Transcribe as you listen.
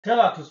Tell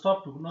her to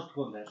stop, to not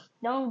go there.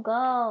 Don't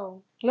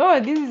go. No,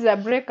 this is a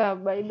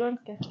breakup. I don't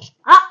care.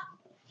 Ah!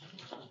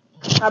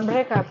 A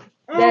breakup.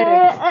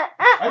 Direct.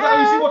 Isaac,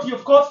 you see what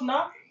you've caused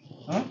now?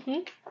 Huh?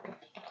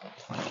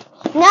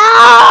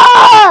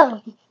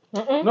 No!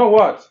 No,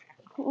 what?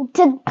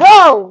 To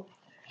go.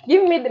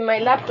 Give me my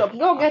laptop.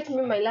 Go get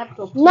me my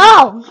laptop.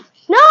 No!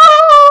 No!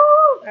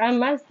 I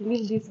must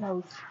leave this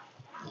house.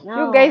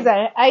 No. You guys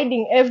are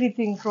hiding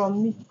everything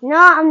from me. No,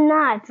 I'm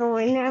not. So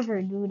I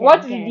never do that.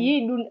 What again. did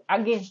he do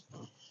again?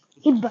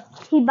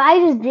 He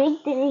buys his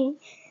drink,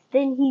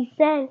 then he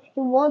said he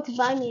wants to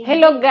buy me.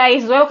 Hello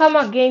guys, welcome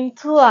again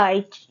to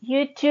our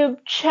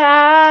YouTube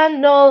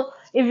channel.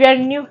 If you are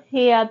new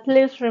here,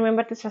 please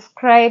remember to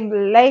subscribe,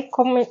 like,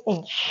 comment,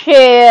 and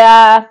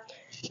share.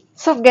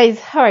 So guys,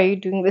 how are you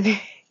doing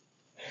today?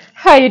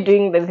 How are you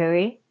doing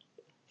today?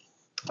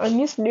 I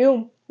missed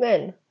you,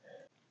 man.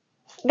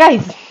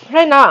 Guys,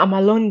 right now I'm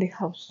alone in the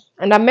house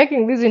and I'm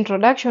making this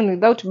introduction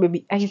without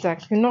baby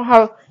Isaac. You know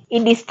how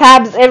it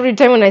disturbs every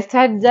time when I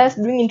start just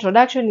doing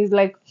introduction. It's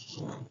like,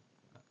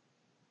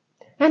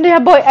 and your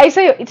boy, I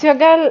say it's your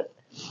girl,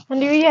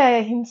 and you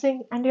hear him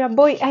saying, and your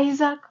boy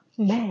Isaac.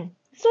 Man,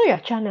 it's not your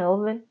channel,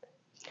 man.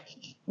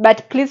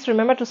 But please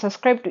remember to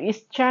subscribe to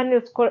his channel.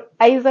 It's called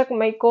Isaac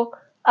Michael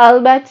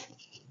Albert.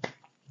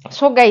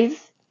 So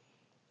guys,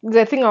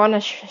 the thing I want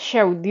to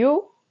share with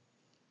you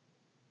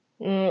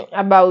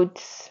about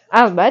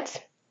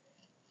Albert.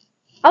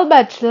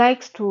 Albert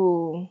likes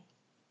to,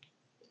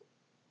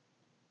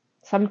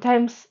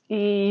 sometimes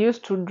he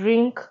used to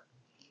drink,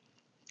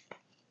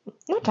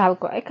 not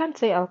alcohol, I can't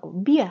say alcohol,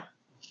 beer.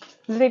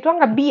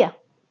 Zinaitwanga beer.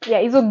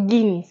 Yeah, hizo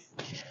Guinness.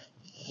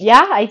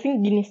 Yeah, I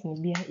think Guinness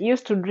ni beer. He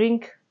used to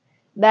drink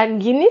that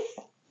Guinness.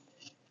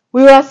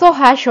 We were so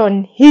harsh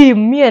on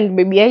him, me and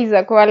baby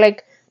Isaac were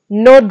like,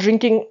 no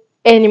drinking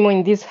anymore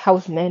in this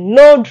house, man.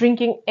 No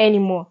drinking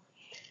anymore.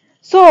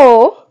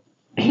 So,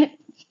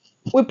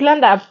 we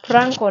planned a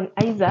prank on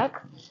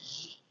Isaac.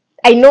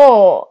 I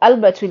know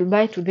Albert will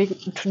buy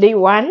today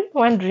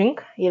one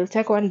drink. He'll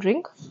take one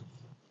drink.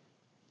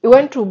 He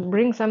went to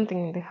bring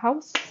something in the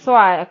house. So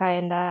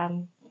I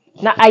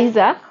na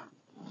Isaac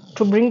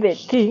to bring the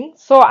thing.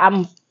 So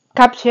I'm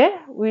capture.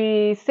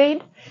 We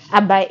said I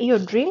buy your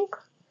drink.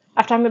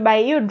 After I buy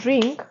your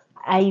drink,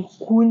 I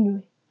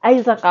kunywe.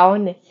 Isaac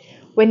aone.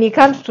 When he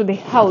comes to the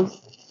house,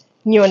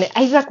 nione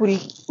Isaac will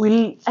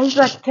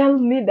Isaac tell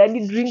me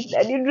daddy drink.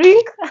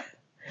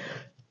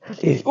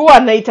 Huwa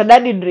anaita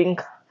daddy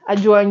drink.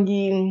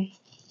 Ajuangi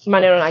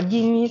maneno na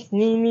Guinness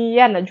nini.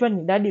 Yeye anajua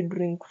ni daddy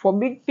drink for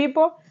big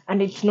people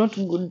and it's not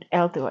good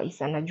health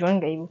wise.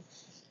 Anajuanga hivyo.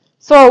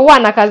 So huwa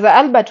anakaza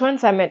Albert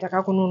once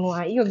ametaka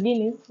kununua hiyo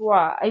Guinness,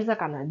 huwa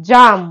Isaac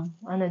anajam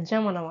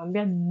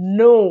anamwambia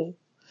no.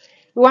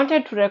 We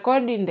wanted to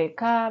record in the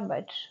car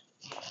but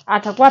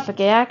atakuwa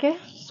peke yake,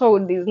 so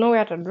there's no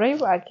way to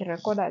drive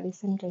akirecord at the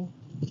same time.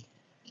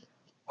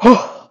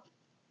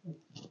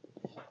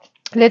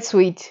 Let's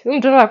wait. Huyu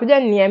mtoto anakuja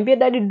niambie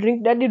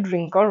daddy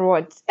drink or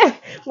what?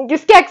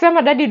 Mkisikia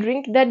akisema daddy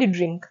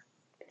drink,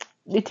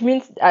 it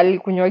means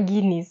alikunywa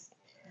Guinness.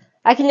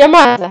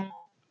 Akinyamaza,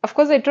 of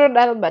course I told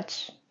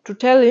Albert to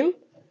tell him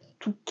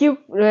to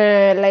keep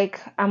like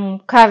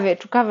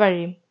to cover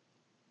him.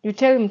 You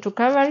tell him to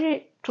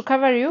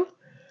cover you.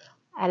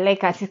 I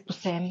like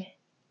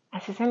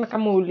asiseme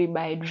kama uli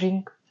buy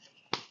drink.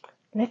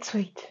 Let's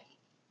wait.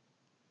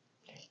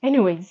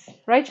 Anyways,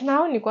 right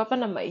now niko hapa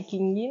na mic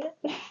nyingine.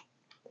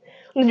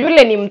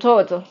 Unajua ni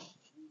mtoto.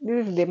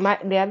 This is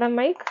the other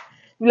mic.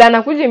 Vile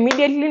anakuja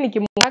immediately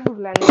nikimhug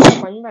vile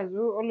anaenda kwa nyumba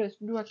zoo, always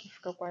do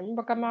akifika kwa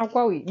nyumba kama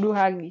kwa we do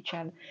hug each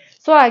other.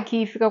 So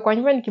akifika kwa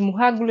nyumba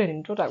nikimhug yule ni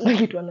mtoto akuna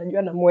kitu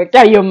anajua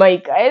namwekea hiyo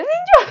mic.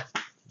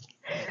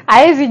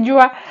 Haezi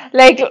jua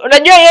like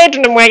unajua yeye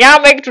tunamwekea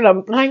mic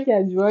tunamprank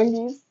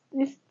ajuangi.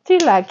 It's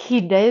still a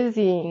kid.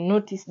 Haezi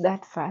notice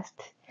that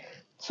fast.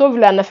 So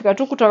vile anafika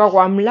tu kutoka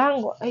kwa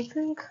mlango, I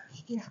think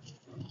yeah.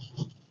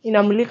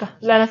 Inamulika.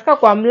 Vile anafika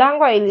kwa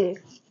mlango ili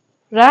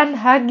run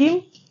hug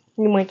him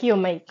nimwekee hiyo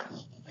mic.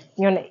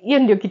 Nione hiyo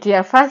ndio kitu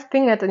ya first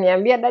thing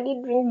ataniambia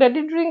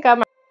daddy drink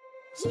ama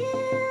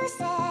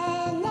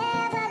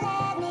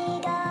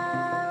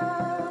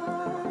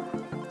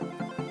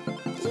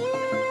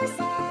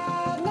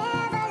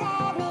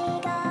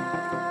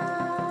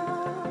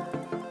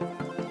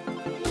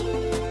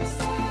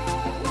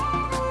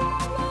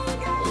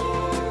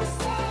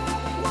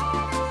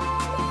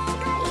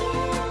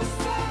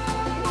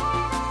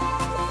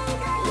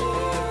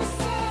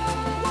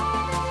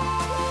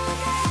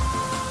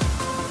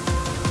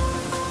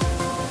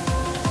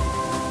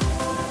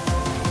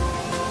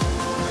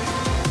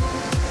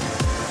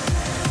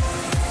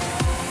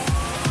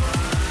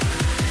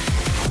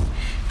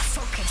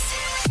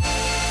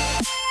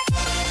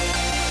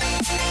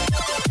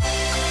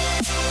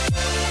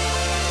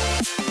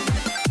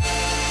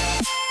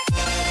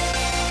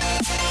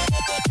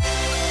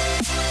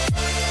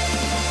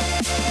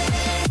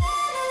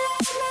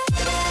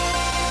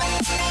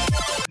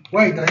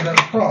Wait, Isaac,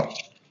 stop.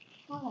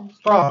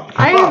 Stop.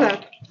 Isaac.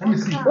 Let me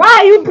see. Why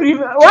are you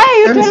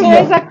telling see.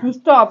 Isaac to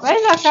stop?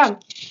 Isaac, come.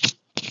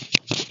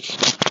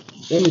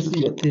 Let me see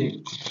your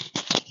thing.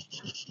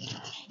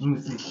 Let me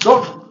see.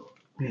 Don't.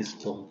 Please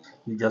don't.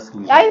 You just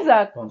leave.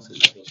 Isaac. Don't say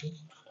that, okay?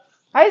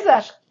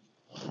 Isaac.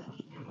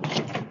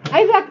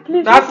 Isaac,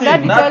 please. what's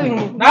Daddy telling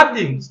me?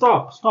 Nothing.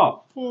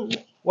 Stop. Hmm.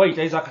 Wait,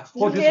 Isaac.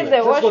 Go this Get way.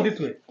 the Let's go wash- this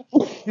way.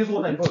 This is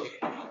what I got.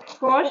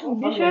 Wash Come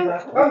dishes. here,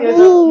 Isaac. Come here,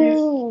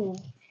 Isaac,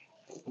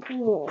 please.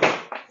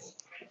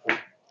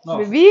 No.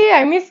 Baby,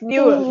 I missed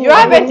you. You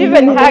haven't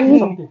even hugged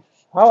me.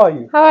 How are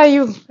you? How are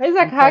you?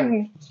 Isaac, hug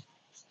me.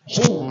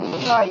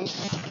 How are you?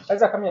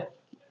 Isaac, come here.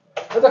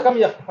 Isaac, come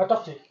here. I'll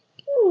talk to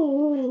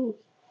you.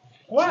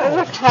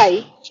 Isaac,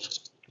 hi.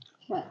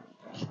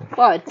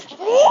 What?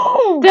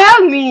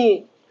 Tell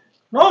me.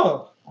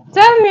 No.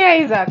 Tell me,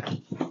 Isaac.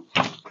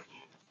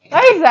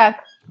 Isaac.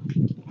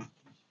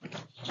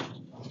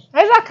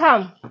 Isaac,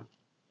 come.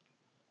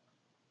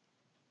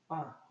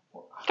 Ah.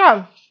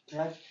 Come.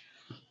 Right.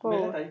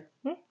 Oh.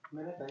 Hmm?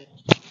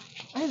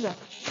 Isaac.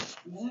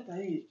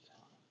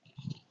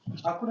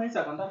 Hakuna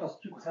Isaac anataka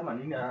sijui kusema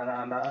nini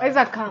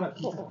Isaac, come.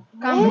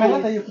 Come.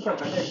 Nimeleta hiyo kitu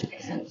akadai.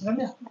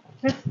 Niambia.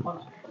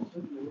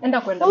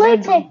 Enda kwenda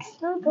Let's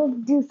bedroom. go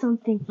do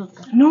something.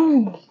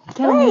 No.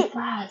 Tell me Wait.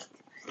 fast.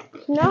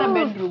 Enda No.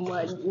 bedroom.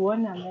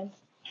 Uone man.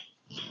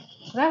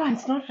 That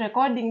one's not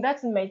recording.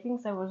 That's my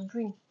things I was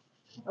doing.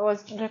 I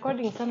was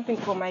recording something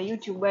for my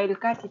YouTube. I'll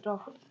cut it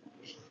off.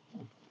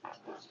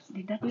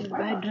 Did Daddy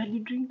buy a Daddy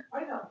drink?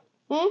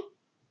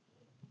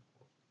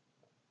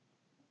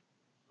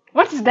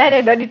 What is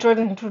that Daddy told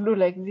him to do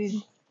like this?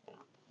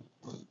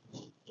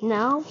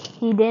 No,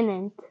 he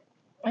didn't.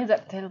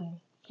 Isaac, tell me.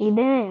 He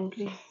didn't.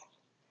 Please.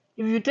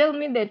 If you tell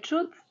me the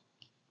truth,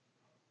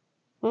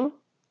 Hmm?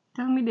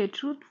 tell me the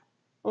truth.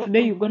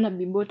 Today you're gonna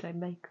be bought a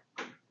bike.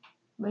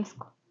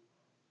 Bicycle.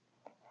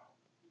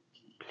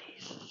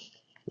 Please.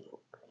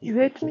 You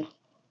hate me?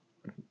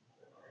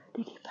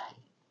 Did you buy?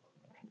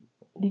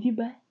 Did you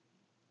buy?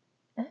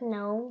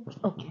 No.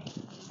 Okay.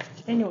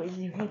 Anyways,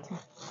 you hate me.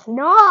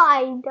 No,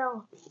 I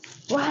don't.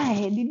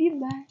 Why? Did you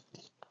buy?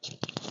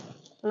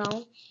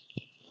 No.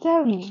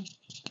 Tell me.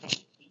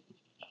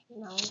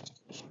 No.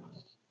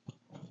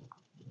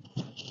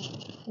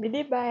 Did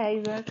you buy,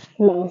 Isaac?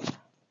 No.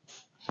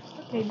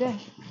 Okay, then.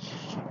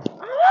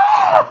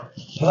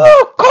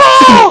 Oh,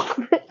 cock!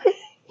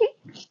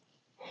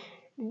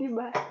 Did you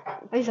buy?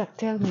 Isaac,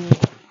 tell me.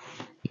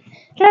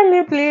 Tell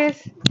me,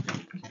 please.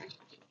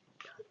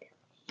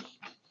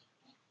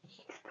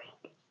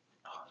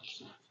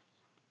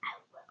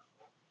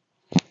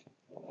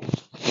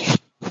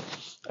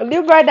 Did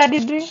you buy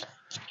Daddy drink?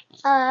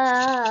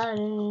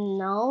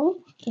 No.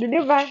 Did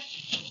you buy?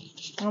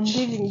 I'm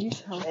leaving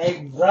this house.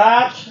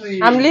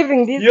 Exactly. I'm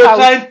leaving this You're house.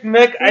 trying to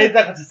make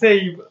Isaac to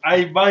say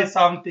I buy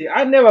something.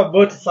 I never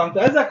bought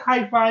something. Isaac,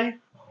 high five.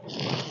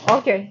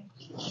 Okay.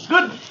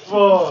 Good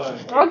boy.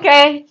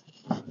 Okay.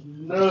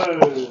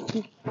 No.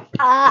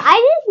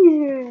 I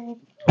didn't.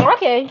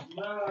 Okay.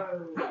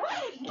 No.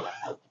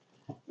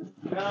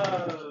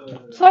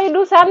 No. So you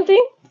do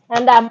something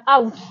and I'm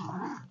out.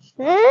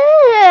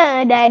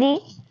 Daddy.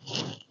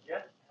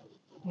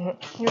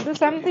 You do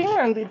something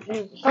and it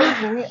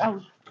takes me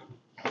out.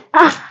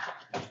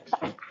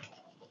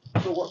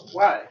 So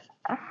why?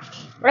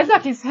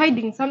 Isaac is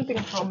hiding something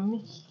from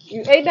me.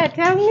 You either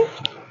tell me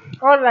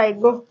or I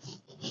go.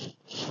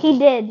 He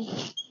did.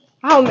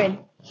 How many?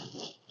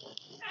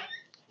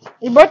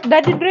 You bought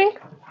Daddy drink?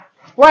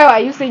 Why are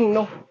you saying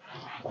no?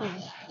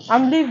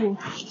 I'm leaving.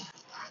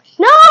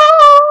 No.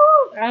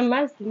 I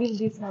must leave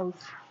this house.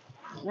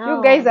 No.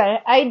 You guys are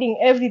hiding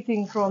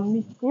everything from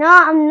me. No,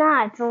 I'm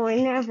not. So I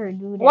never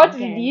do that. What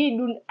again. did he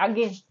do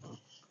again?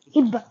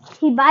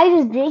 He buys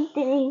his drink,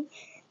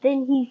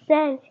 then he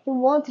said he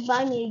wants to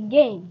buy me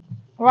again.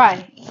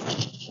 Why?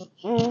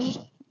 I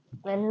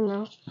don't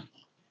know.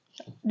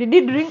 Did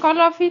he drink all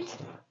of it?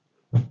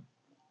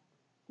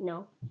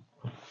 No.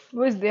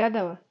 Where's the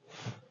other one?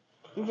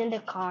 It's in the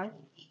car.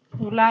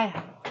 You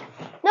liar.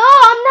 No,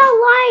 I'm not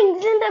lying.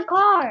 It's in the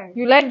car.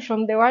 You lied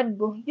from the word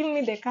go. Give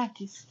me the car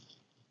keys.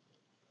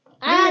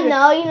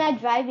 No, you're not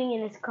driving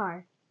in his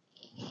car.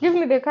 Give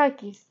me the car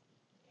keys.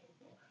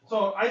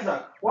 So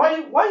Isaac, why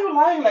you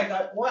lying like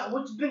that?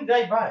 Which drink did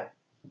I buy?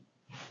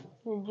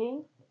 The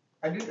drink?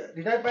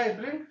 Did I buy a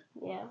drink?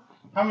 Yeah.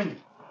 How many?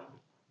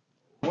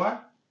 One.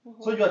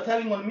 So you are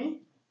telling on me?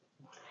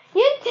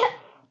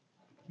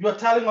 You are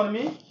telling on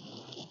me?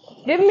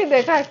 Give me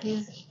the car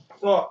keys.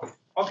 So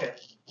okay.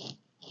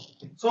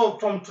 So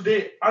from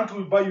today until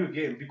we buy you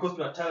again because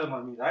you are telling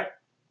on me, right?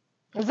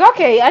 It's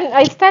okay. And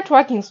I start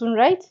working soon,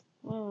 right?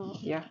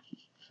 Yeah.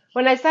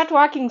 When I start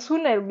working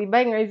soon, I'll be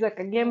buying Isaac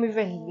again,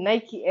 even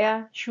Nike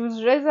Air shoes,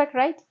 Isaac,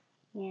 right?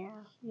 Yeah.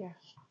 Yeah.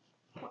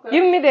 Okay.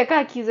 Give me the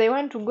car keys. I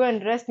want to go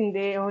and rest in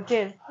the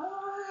hotel.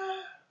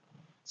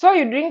 So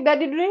you drink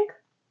Daddy drink,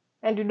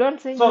 and you don't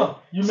say. So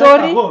you make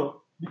sorry her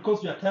go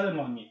because you are telling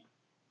on me.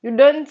 You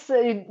don't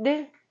say.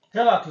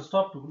 Tell her to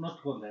stop to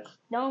not go there.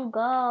 Don't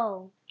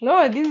go.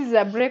 No, this is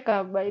a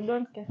breakup. I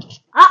don't care.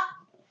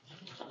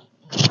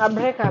 A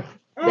breakup.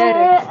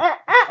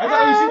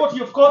 Isaac, you see what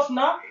you've caused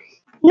now?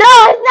 No,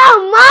 it's not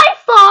my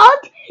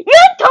fault.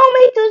 You told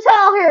me to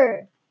tell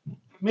her.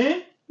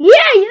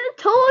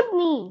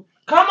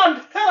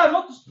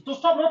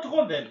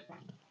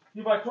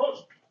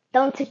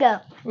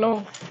 up.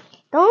 No.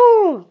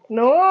 Don't.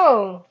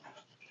 No.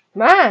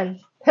 Man.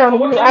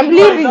 what can I'm we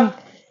do, leaving. Isaac?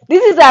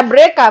 This is a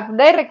breakup.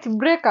 Direct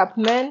breakup,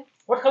 man.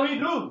 What can we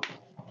do?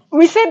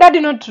 We said daddy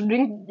not to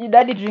drink.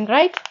 Daddy drink,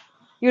 right?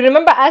 You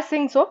remember us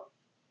saying so?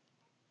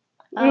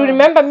 You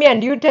remember me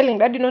and you telling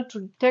daddy not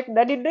to take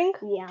daddy drink?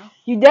 Yeah.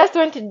 You just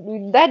went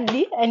with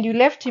daddy and you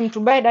left him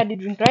to buy daddy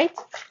drink, right?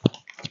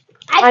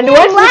 I And you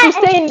didn't want me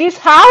to stay in this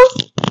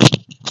house?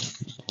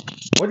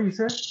 What do you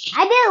say?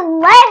 I didn't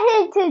let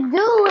him to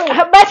do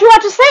it. But you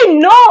had to say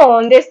no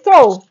on the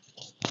stove.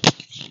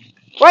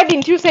 Why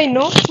didn't you say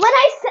no? When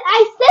I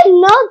said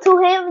no to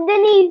him,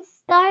 then he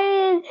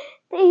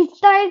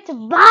started to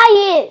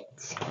buy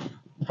it.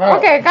 How?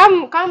 Okay,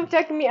 come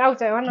take me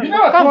out. I wanna You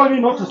never come. told me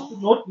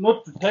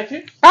not to take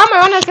it. Come, I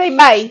wanna say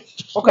bye.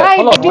 Okay, Bye,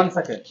 hold on baby. 1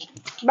 second.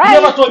 Bye.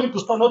 You never told me to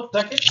stop not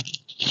to take it.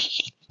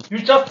 You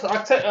just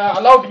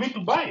allowed me to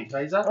buy it,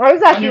 Isaac. Oh,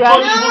 is that And you you are?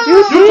 told me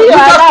You see, you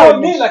just are told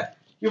allowed. me like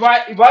if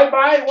I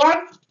buy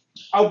one,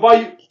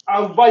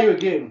 I'll buy you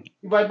again.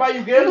 If I buy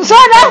you again, So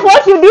that's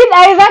what you did,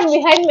 Isaac,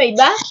 behind my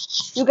back.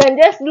 You can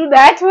just do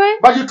that way.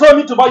 But you told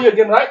me to buy you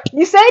again, right?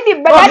 You said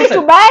it, but No, daddy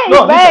listen. to buy,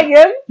 No, you buy listen.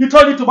 again. You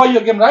told me to buy you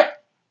again, right?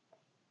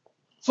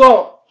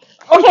 So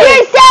Okay.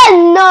 You said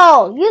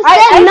no. You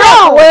said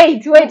no.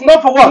 Wait. No,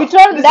 for what? You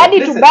told Listen, daddy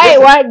listen, to buy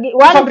listen.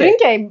 one Something.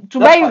 drink to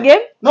That's buy you fine.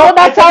 again. No, so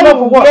that's I how said no you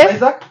for what,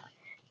 guess. Isaac?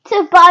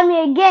 To buy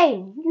me a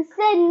game. You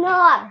said no.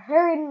 I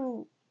heard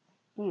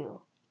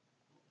you.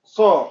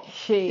 So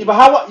Shit. if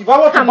I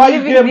want to I'm buy you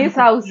leaving game, this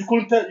house. you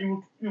couldn't tell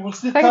you will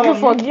still Thank tell you on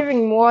for me.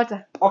 giving me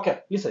water. Okay,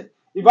 listen.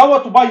 If I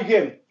want to buy you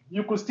game,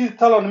 you could still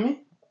tell on me.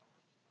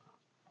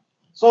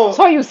 So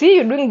So you see,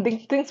 you're doing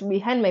things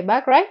behind my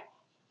back, right?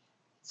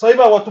 so if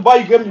I want to buy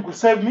you game, you could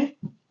save me.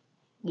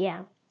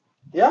 Yeah.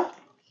 Yeah?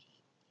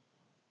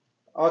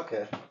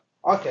 Okay.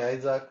 Okay,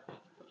 Isaac.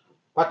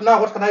 But now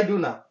what can I do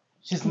now?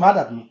 She's mad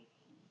at me.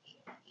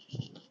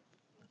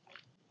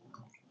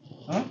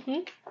 Huh?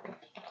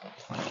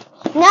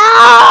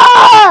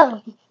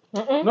 No.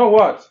 No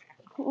what?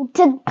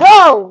 To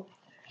go.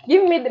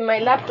 Give me my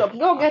laptop.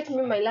 Go get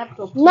me my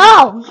laptop.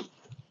 No.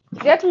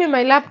 Get me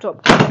my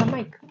laptop. The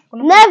mic.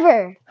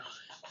 Never.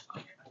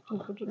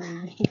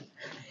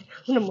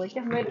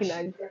 Unamwekea mic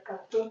nani?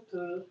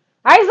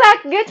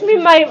 Isaac, get me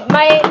my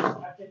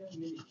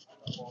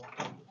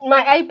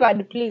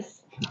iPad,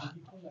 please.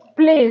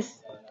 Please.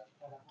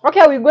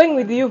 Okay, we're going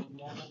with you.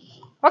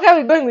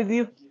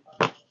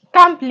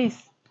 Come, please.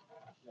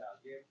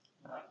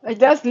 I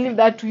just leave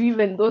that to you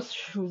and those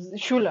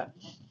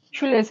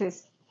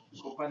shoelaces.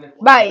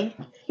 Bye.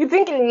 You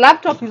think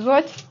laptop is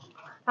what?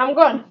 I'm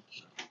gone.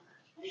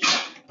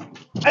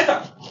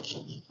 Isaac,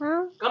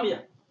 Huh? come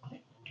here.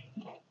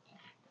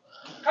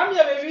 Come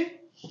here, baby.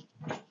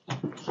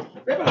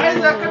 Baby,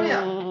 Isaac, come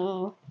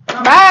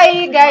here.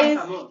 Bye, guys.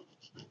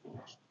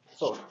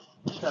 So,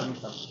 tell me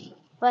something.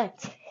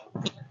 What?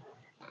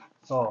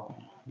 So,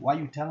 why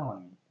you telling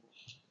on me?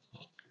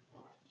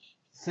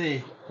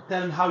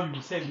 Tell me how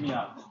you save me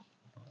out.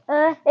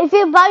 If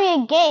you buy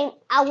me a game,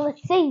 I will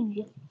save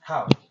you.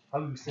 How? How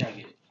you say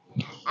again?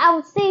 I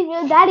will save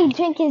your daddy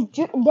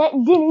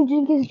didn't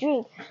drink his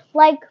drink.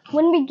 Like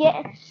when we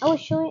get, I will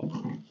show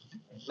you.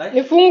 Like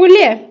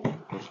Nifungulie.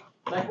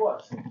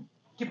 what?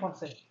 Keep on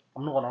saying.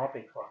 I'm not gonna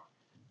open for.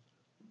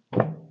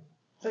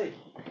 Say.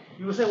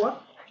 You will say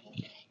what?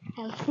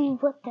 I will see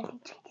what daddy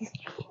drink his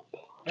drink.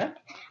 Yeah?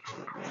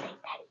 I will say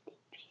daddy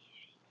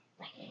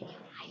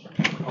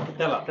Okay,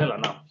 tell her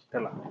now.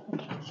 Tell her.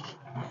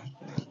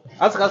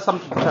 Ask her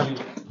something to tell you.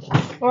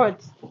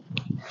 What?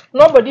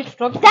 Nobody to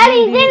talk to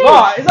Daddy me. didn't.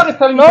 No, it's not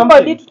telling you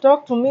Nobody something. to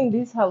talk to me in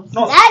this house.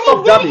 No, Daddy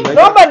stop jabbing. didn't.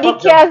 Nobody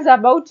Stop jabbing. cares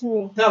about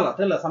me. Tell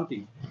her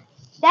something.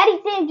 Daddy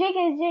didn't drink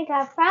his drink.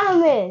 I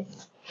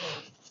promise.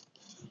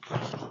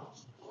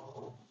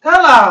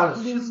 Tell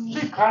her. She's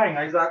still crying,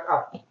 Isaac.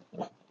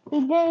 He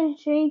didn't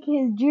drink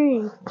his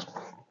drink.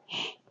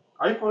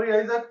 Are you for real,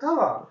 Isaac? Tell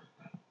her.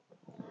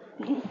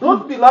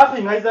 Don't be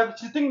laughing, Isaac.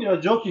 She thinks you're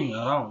joking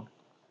around.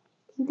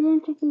 He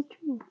didn't drink his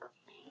drink.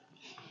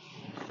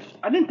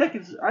 I didn't take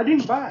it. I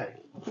didn't buy.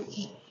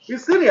 Be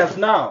serious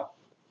now.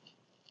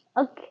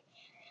 Okay.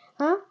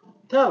 Huh?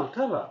 Tell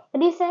her. What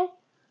do you say?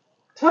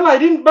 Tell her I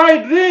didn't buy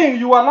a drink.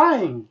 You are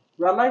lying.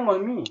 You are lying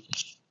on me.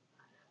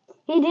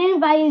 He didn't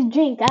buy his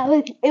drink.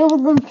 It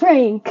was a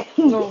prank.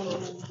 No.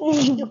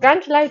 You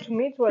can't lie to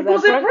me. It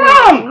was a prank.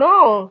 prank!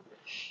 No.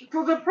 It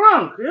was a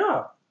prank.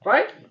 Yeah.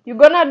 Right? You're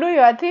gonna do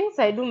your things,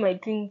 I do my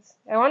things.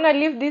 I wanna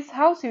leave this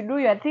house, you do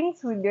your things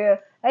with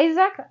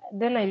Isaac,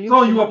 then I leave.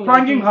 So to you do were my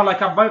pranking things. her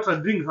like I bought a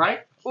drink, right?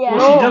 Yeah.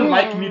 So she didn't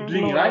like me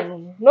drinking, right?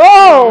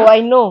 No, I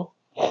know.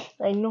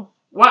 Why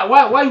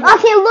you?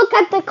 Okay, look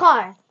at the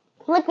car.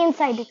 Look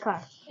inside the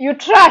car. You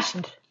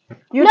trashed.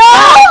 You No!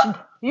 trashed.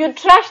 You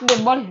trashed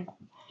the bottle.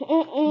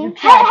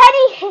 How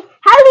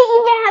do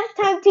you even have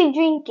time to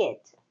drink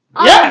it?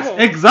 All of Yes, it.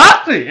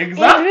 exactly.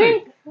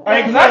 drink?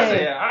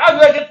 Exactly. How do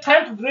I get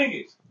time to drink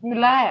it? You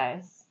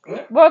liars.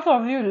 Yeah. Both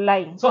of you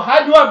lying. So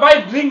how do I buy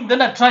a drink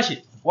then I trash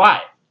it?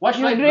 Why? Why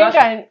should You I drink trash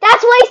it? and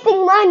That's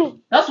wasting money.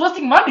 That's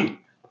wasting money.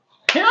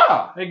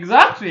 Yeah,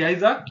 exactly,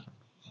 Isaac.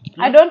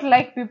 I don't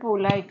like people who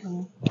like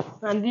me.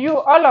 And you,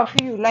 all of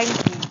you like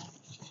me.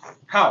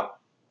 How?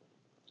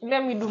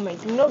 Let me do my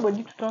thing.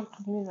 Nobody to talk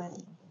to me then.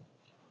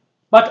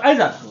 But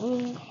Isaac,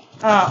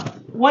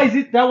 why is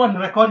it that one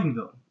recording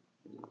though?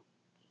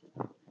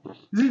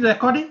 Is it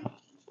recording?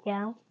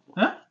 Yeah.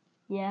 Huh?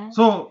 Yeah.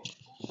 So,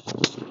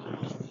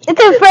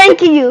 It's a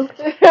pranking you.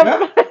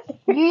 huh?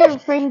 You're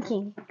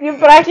pranking. You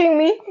pranking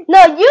me?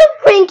 No, you're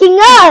pranking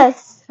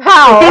us.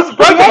 How? Who's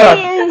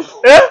pranking us?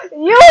 Eh?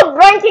 You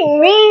pranking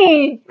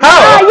me?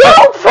 How?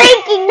 You're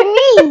pranking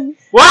me.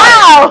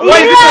 Wow! Why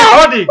is it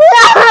recording?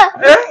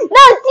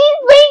 No, she's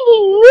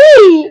pranking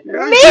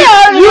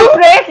me. You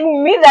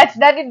pranking me that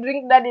daddy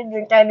drink,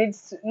 and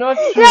it's not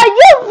No, true.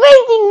 you're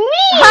pranking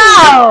me.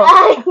 How?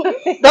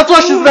 That's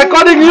why she's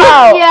recording you?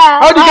 How? Yeah.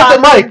 How do you get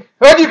the mic?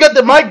 Where do you get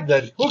the mic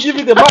then? Who give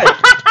you the mic?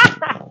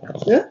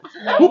 Yeah?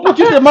 Who put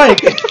you the mic?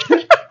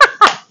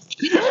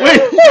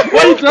 Wait, why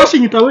are you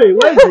thrashing it away?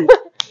 Why is it?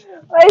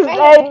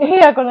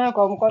 Here, come.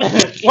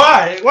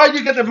 Why? Why did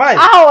you get the mic?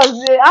 How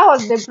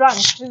was the prank?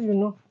 If you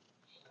know.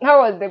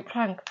 How was the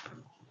prank?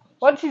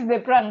 What is the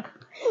prank?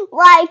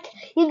 Like,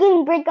 you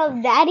can break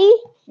up daddy?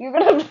 You're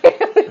gonna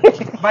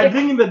By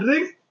drinking the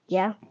drink?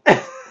 Yeah.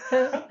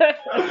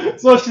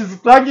 So she's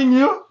pranking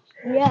you?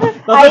 Yeah.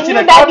 That's what she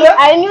recorded?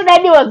 I knew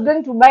daddy was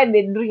going to buy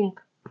the drink.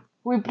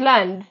 We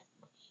planned.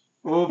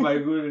 Oh my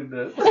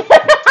goodness.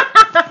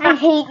 I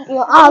hate you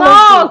all No,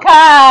 of you.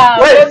 come.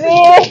 Wait.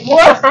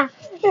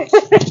 Baby.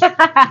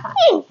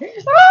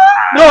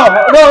 No.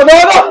 No,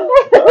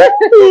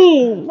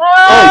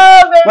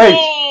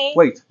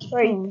 baby.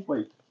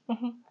 Wait.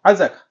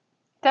 Isaac,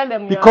 Tell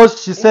them you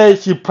because she said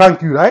she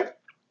pranked you, right?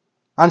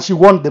 And she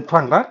won the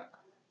prank, right?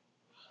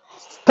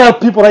 Tell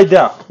people right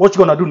there what you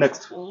gonna do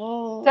next.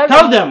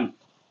 Tell them.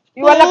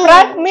 You wanna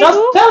prank me Just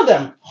too? tell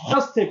them.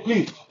 Just say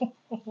please.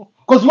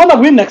 Because you wanna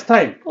win next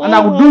time. And I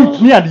will do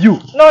it, me and you.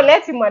 No,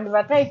 let him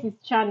advertise his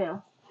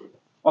channel.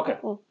 Okay.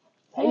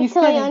 Let me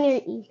tell you on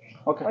your ear.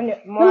 Okay. On your,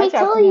 Let me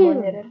tell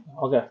you.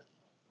 Okay.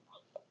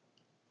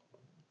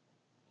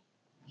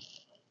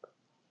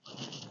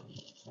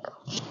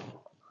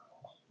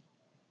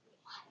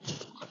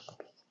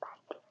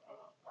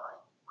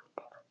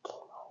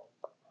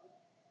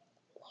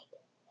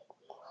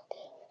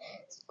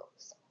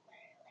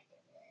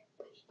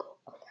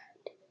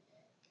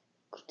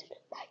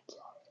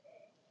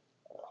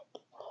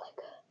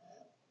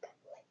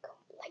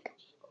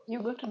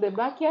 You go to the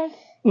backyard?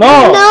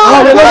 No.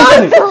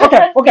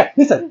 No. Okay.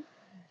 Listen.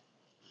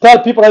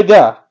 Tell people right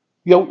there.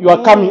 You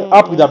are coming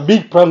up with a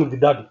big prank with the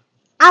daddy.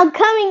 I'm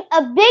coming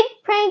a big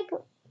prank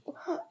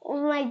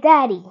with my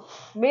daddy.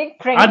 Big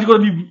prank. And you're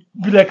gonna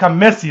be like a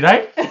Messi,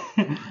 right?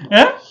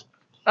 Yeah?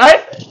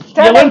 Right?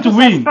 Tell You're them going to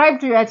win. subscribe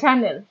to your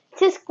channel.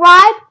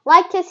 Subscribe,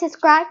 like to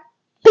subscribe.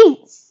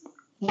 Peace.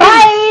 Bye!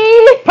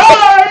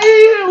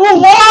 Hey! Who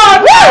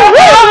won? Woo!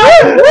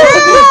 Who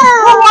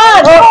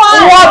won?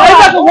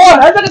 Isaac won.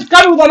 Isaac is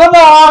coming with another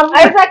one.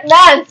 Isaac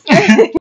dance.